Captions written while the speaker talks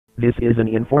This is an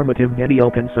informative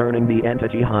video concerning the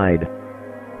entity hide.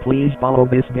 Please follow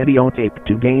this video tape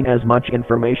to gain as much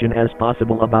information as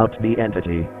possible about the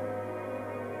entity.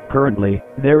 Currently,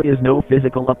 there is no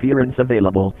physical appearance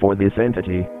available for this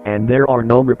entity, and there are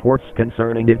no reports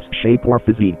concerning its shape or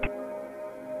physique.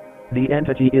 The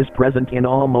entity is present in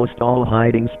almost all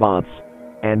hiding spots,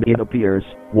 and it appears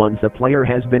once a player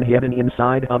has been hidden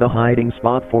inside of a hiding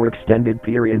spot for extended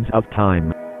periods of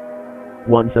time.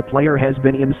 Once a player has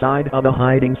been inside of a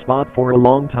hiding spot for a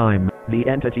long time, the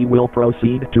entity will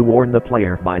proceed to warn the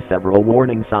player by several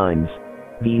warning signs.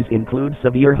 These include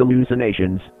severe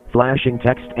hallucinations, flashing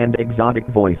text and exotic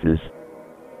voices.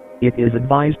 It is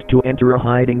advised to enter a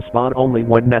hiding spot only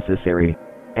when necessary,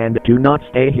 and to not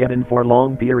stay hidden for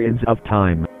long periods of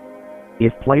time.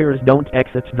 If players don't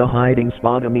exit the hiding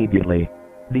spot immediately,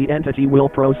 the entity will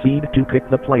proceed to kick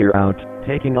the player out,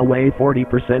 taking away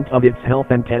 40% of its health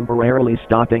and temporarily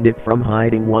stopping it from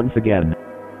hiding once again.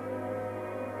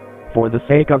 For the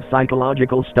sake of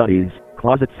psychological studies,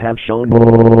 closets have shown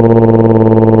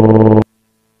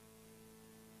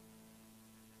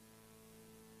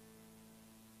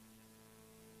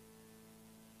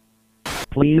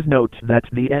Please note that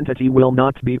the entity will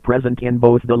not be present in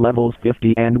both the levels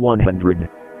 50 and 100.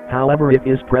 However, it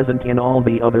is present in all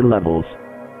the other levels.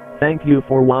 Thank you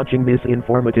for watching this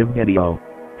informative video.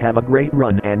 Have a great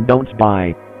run and don't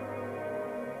buy.